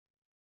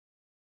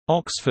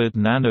Oxford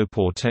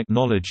Nanopore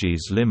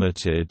Technologies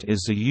Limited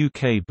is a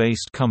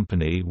UK-based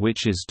company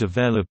which is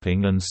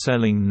developing and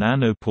selling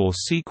nanopore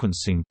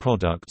sequencing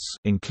products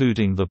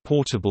including the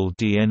portable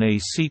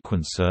DNA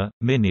sequencer,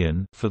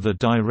 Minion, for the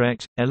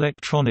direct,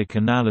 electronic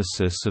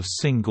analysis of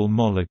single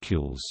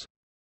molecules.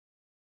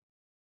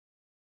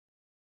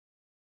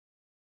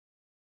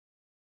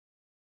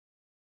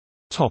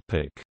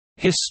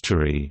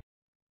 History.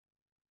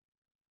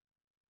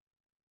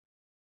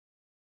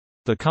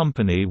 The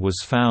company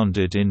was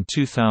founded in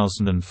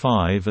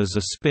 2005 as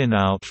a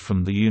spin-out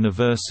from the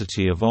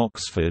University of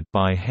Oxford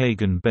by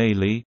Hagan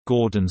Bailey,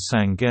 Gordon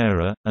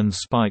Sanghera, and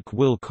Spike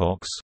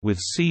Wilcox, with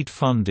seed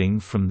funding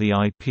from the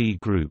IP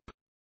Group.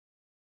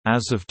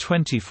 As of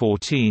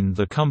 2014,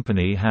 the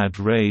company had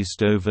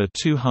raised over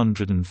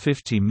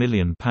 £250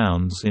 million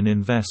in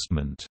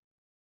investment.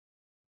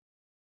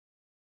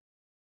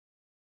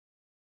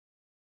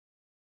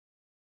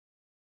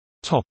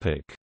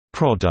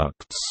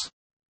 Products.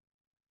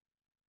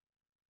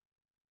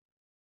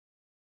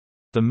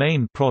 The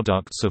main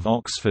products of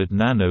Oxford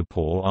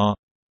Nanopore are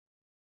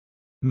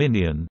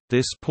Minion.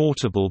 This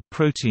portable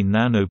protein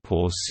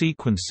nanopore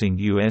sequencing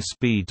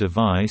USB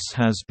device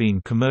has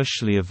been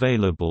commercially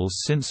available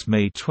since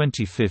May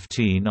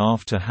 2015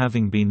 after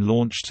having been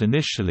launched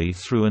initially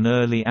through an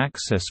early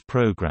access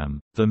program,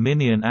 the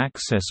Minion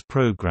Access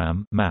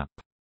Program (MAP).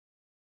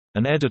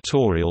 An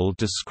editorial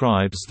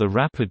describes the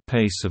rapid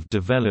pace of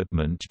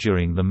development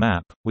during the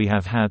MAP. We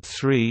have had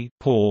 3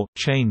 pore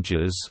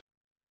changes,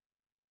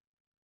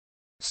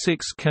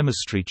 6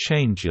 chemistry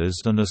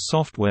changes and a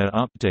software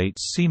update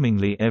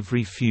seemingly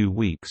every few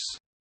weeks.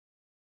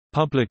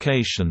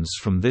 Publications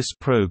from this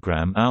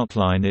program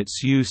outline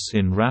its use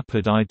in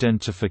rapid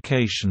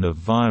identification of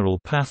viral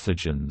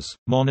pathogens,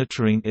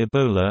 monitoring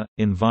Ebola,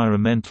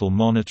 environmental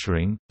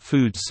monitoring,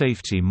 food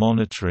safety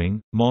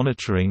monitoring,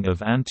 monitoring of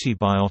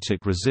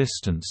antibiotic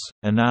resistance,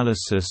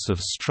 analysis of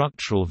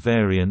structural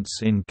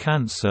variants in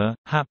cancer,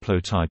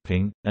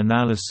 haplotyping,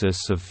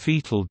 analysis of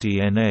fetal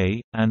DNA,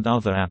 and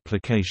other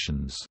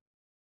applications.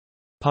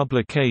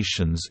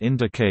 Publications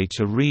indicate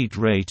a read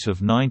rate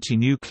of 90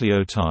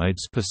 nucleotides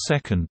per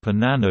second per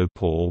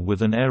nanopore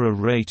with an error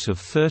rate of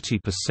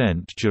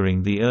 30%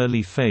 during the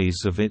early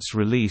phase of its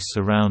release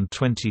around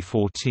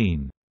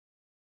 2014.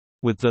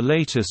 With the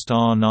latest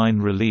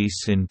R9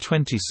 release in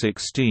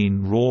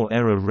 2016, raw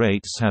error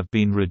rates have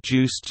been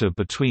reduced to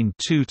between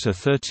 2 to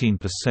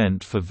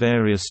 13% for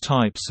various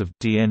types of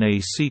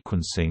DNA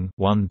sequencing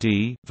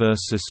 1D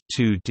versus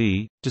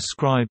 2D,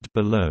 described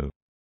below.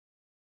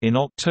 In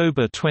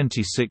October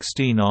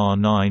 2016,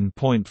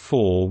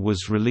 R9.4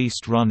 was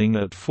released running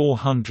at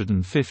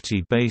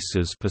 450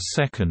 bases per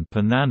second per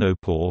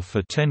nanopore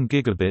for 10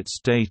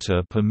 gigabits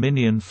data per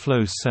Minion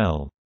flow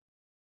cell.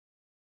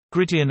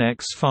 Gridian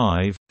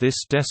X5 –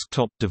 This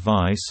desktop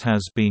device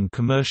has been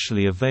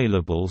commercially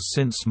available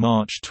since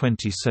March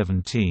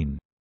 2017.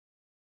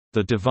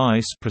 The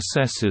device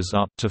processes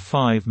up to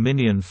 5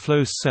 Minion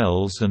flow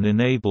cells and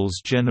enables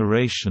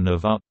generation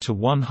of up to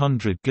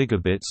 100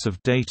 gigabits of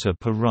data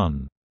per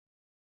run.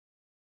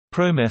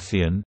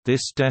 Promethean –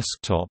 This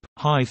desktop,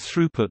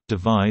 high-throughput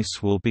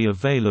device will be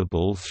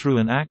available through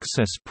an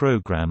access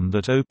program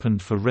that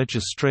opened for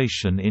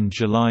registration in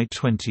July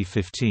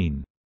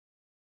 2015.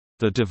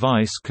 The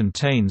device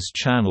contains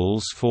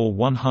channels for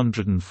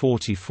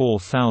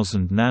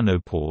 144,000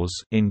 nanopores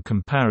in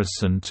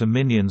comparison to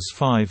Minion's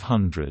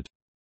 500.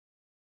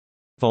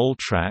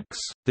 Voltrax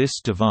 – This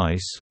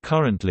device,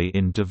 currently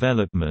in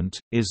development,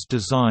 is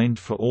designed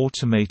for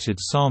automated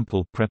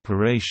sample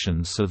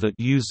preparation so that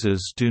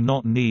users do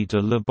not need a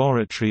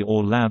laboratory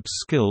or lab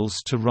skills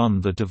to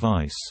run the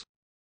device.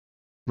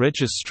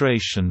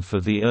 Registration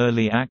for the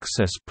Early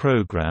Access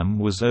program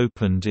was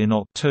opened in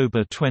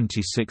October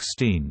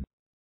 2016.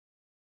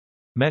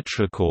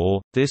 Metricore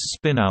 – This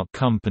spin-out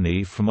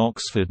company from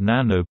Oxford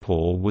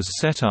Nanopore was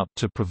set up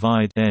to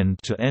provide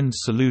end-to-end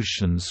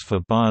solutions for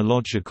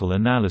biological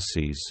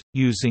analyses,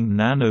 using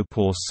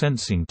nanopore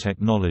sensing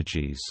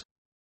technologies.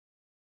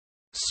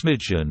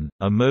 Smidgen,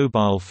 a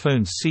mobile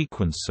phone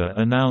sequencer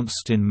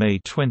announced in May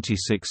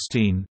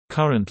 2016,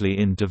 currently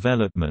in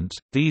development.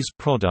 These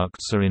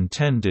products are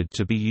intended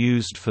to be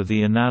used for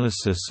the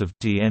analysis of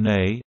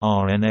DNA,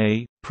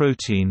 RNA,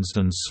 proteins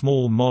and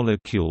small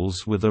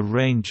molecules with a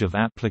range of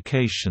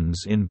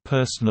applications in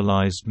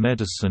personalized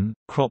medicine,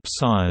 crop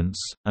science,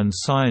 and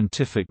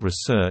scientific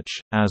research.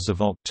 As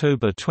of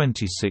October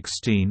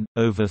 2016,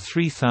 over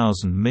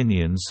 3,000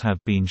 Minions have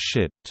been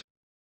shipped.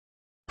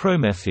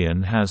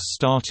 Promethean has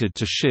started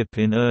to ship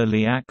in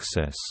early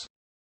access.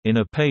 In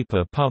a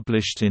paper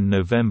published in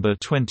November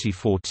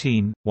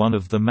 2014, one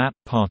of the MAP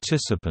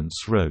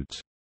participants wrote,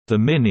 "The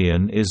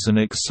Minion is an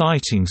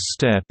exciting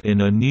step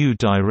in a new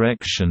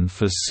direction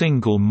for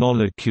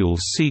single-molecule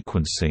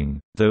sequencing,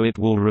 though it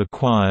will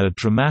require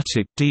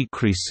dramatic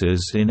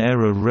decreases in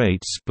error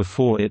rates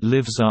before it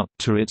lives up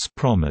to its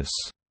promise."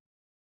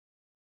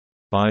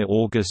 By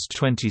August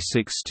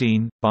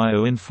 2016,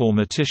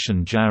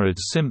 bioinformatician Jared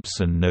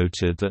Simpson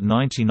noted that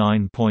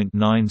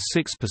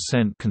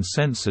 99.96%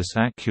 consensus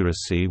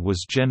accuracy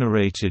was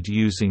generated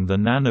using the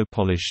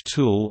nanopolish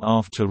tool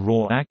after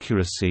raw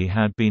accuracy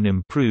had been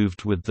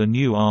improved with the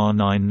new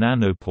R9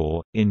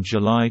 Nanopore. In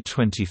July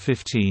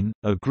 2015,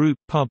 a group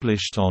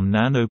published on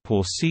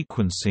nanopore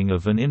sequencing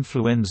of an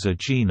influenza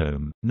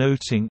genome,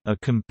 noting a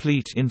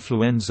complete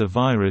influenza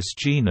virus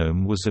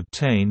genome was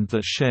obtained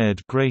that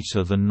shared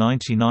greater than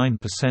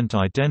 99%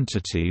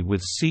 identity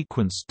with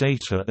sequenced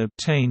data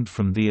obtained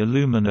from the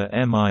Illumina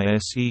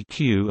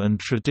MISEQ and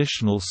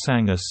traditional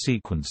Sanger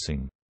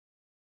sequencing.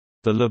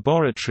 The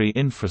laboratory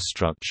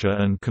infrastructure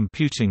and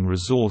computing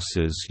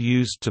resources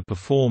used to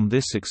perform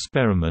this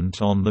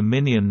experiment on the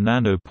Minion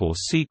nanopore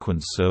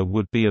sequencer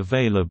would be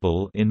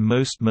available in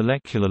most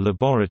molecular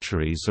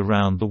laboratories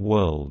around the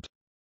world.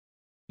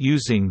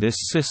 Using this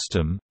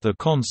system, the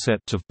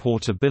concept of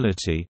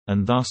portability,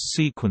 and thus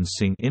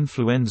sequencing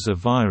influenza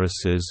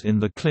viruses in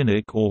the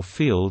clinic or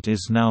field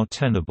is now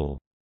tenable.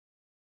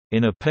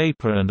 In a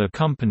paper and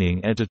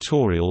accompanying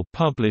editorial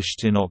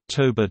published in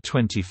October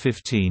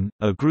 2015,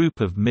 a group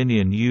of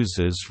Minion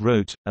users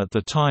wrote, "At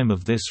the time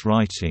of this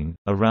writing,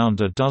 around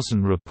a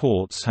dozen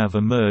reports have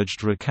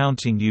emerged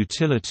recounting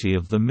utility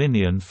of the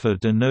Minion for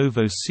de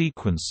novo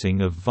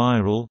sequencing of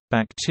viral,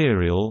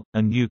 bacterial,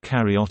 and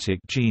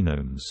eukaryotic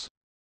genomes."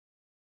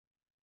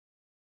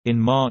 In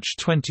March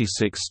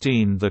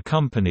 2016, the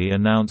company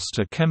announced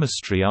a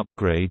chemistry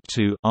upgrade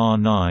to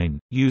R9,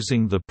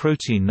 using the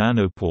protein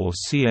nanopore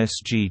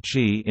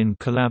CSGG in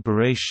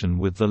collaboration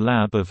with the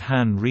lab of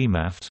Han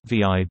Remaft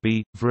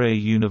VIB,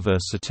 Vrije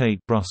Universiteit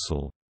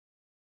Brussels.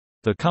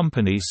 The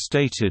company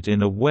stated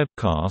in a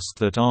webcast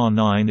that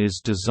R9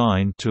 is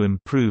designed to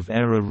improve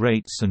error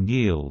rates and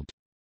yield.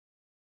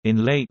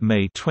 In late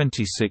May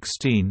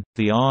 2016,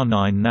 the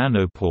R9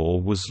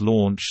 Nanopore was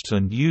launched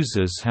and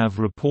users have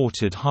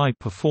reported high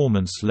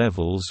performance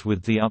levels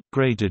with the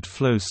upgraded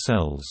flow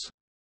cells.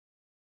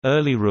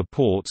 Early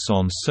reports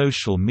on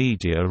social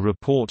media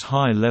report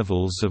high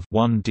levels of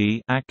 1D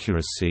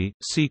accuracy,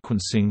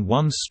 sequencing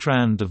one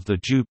strand of the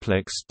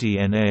duplex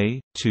DNA,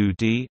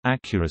 2D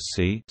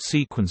accuracy,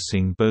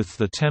 sequencing both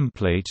the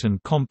template and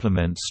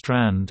complement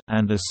strand,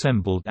 and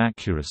assembled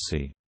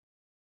accuracy.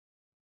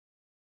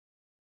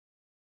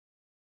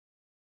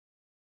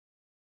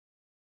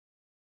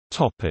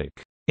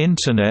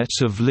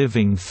 Internet of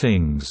Living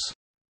Things.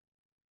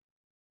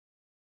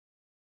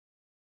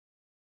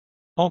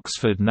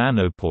 Oxford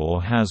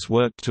Nanopore has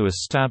worked to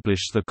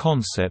establish the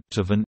concept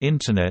of an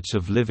Internet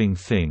of Living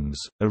Things,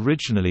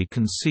 originally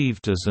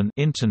conceived as an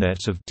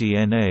Internet of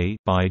DNA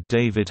by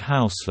David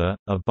Hausler,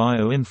 a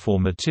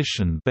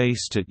bioinformatician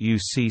based at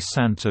UC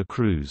Santa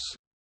Cruz.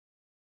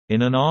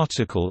 In an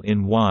article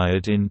in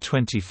Wired in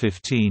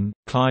 2015,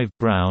 Clive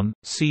Brown,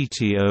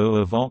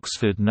 CTO of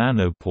Oxford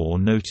Nanopore,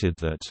 noted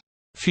that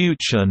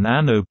future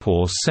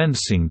nanopore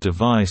sensing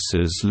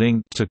devices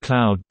linked to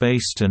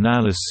cloud-based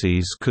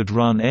analyses could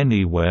run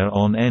anywhere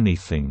on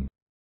anything.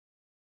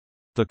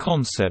 The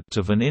concept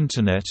of an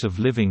Internet of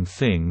Living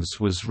Things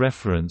was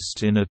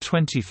referenced in a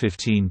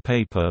 2015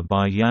 paper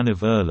by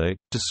Yaniv Ehrlich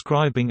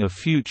describing a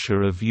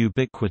future of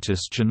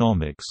ubiquitous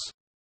genomics.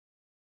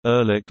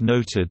 Ehrlich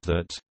noted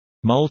that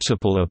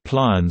multiple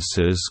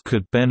appliances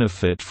could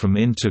benefit from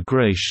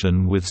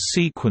integration with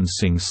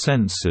sequencing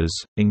sensors,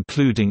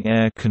 including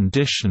air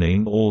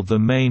conditioning or the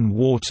main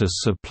water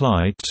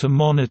supply to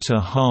monitor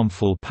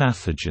harmful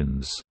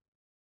pathogens.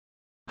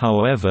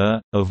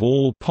 However, of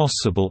all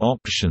possible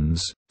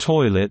options,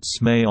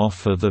 toilets may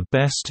offer the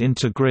best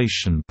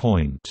integration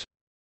point.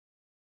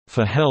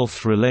 For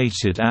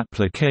health-related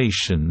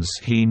applications,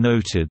 he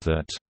noted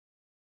that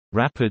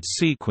rapid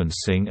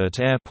sequencing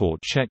at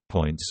airport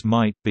checkpoints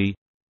might be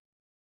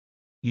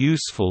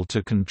useful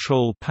to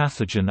control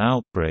pathogen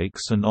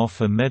outbreaks and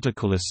offer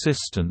medical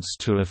assistance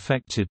to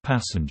affected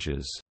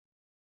passengers.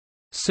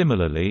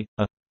 Similarly,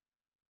 a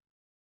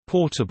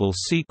portable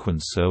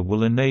sequencer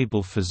will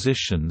enable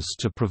physicians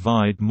to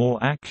provide more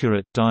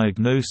accurate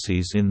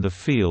diagnoses in the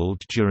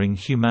field during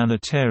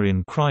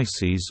humanitarian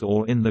crises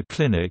or in the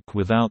clinic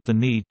without the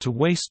need to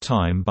waste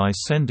time by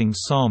sending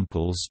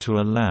samples to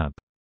a lab.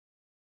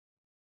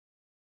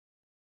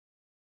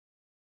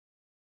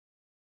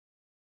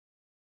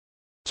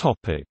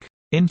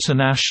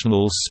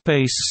 International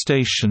Space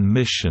Station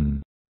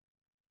mission.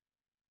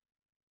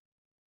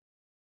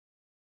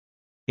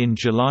 In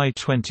July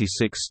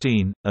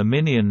 2016, a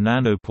Minion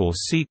nanopore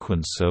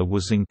sequencer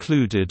was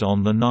included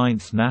on the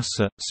 9th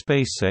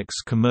NASA/SpaceX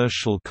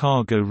Commercial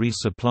Cargo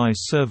Resupply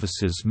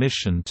Services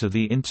mission to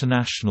the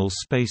International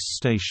Space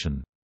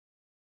Station.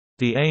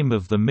 The aim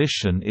of the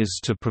mission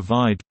is to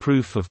provide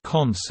proof of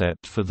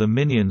concept for the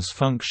Minion's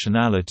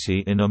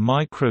functionality in a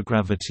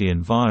microgravity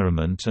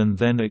environment and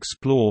then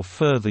explore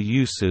further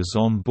uses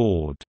on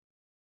board.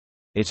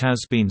 It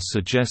has been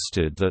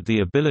suggested that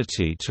the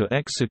ability to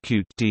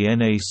execute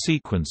DNA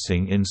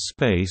sequencing in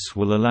space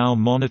will allow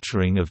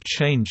monitoring of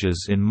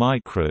changes in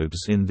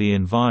microbes in the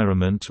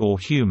environment or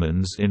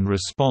humans in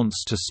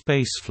response to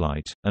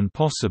spaceflight, and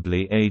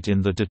possibly aid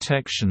in the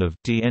detection of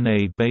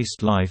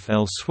DNA-based life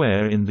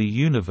elsewhere in the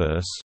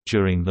universe.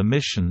 During the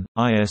mission,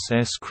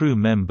 ISS crew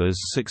members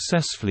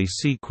successfully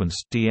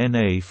sequenced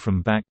DNA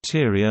from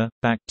bacteria,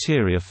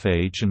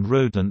 bacteriophage, and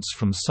rodents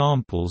from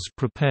samples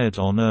prepared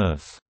on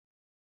Earth.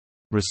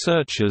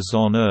 Researchers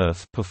on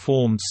Earth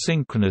performed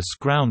synchronous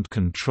ground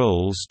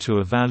controls to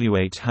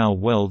evaluate how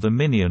well the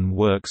minion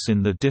works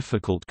in the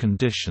difficult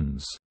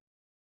conditions.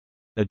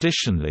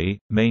 Additionally,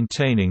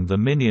 maintaining the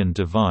Minion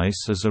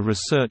device as a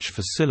research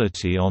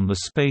facility on the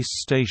space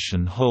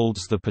station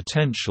holds the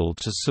potential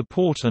to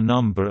support a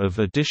number of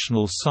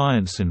additional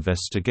science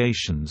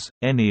investigations,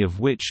 any of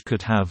which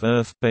could have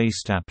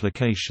Earth-based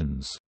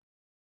applications.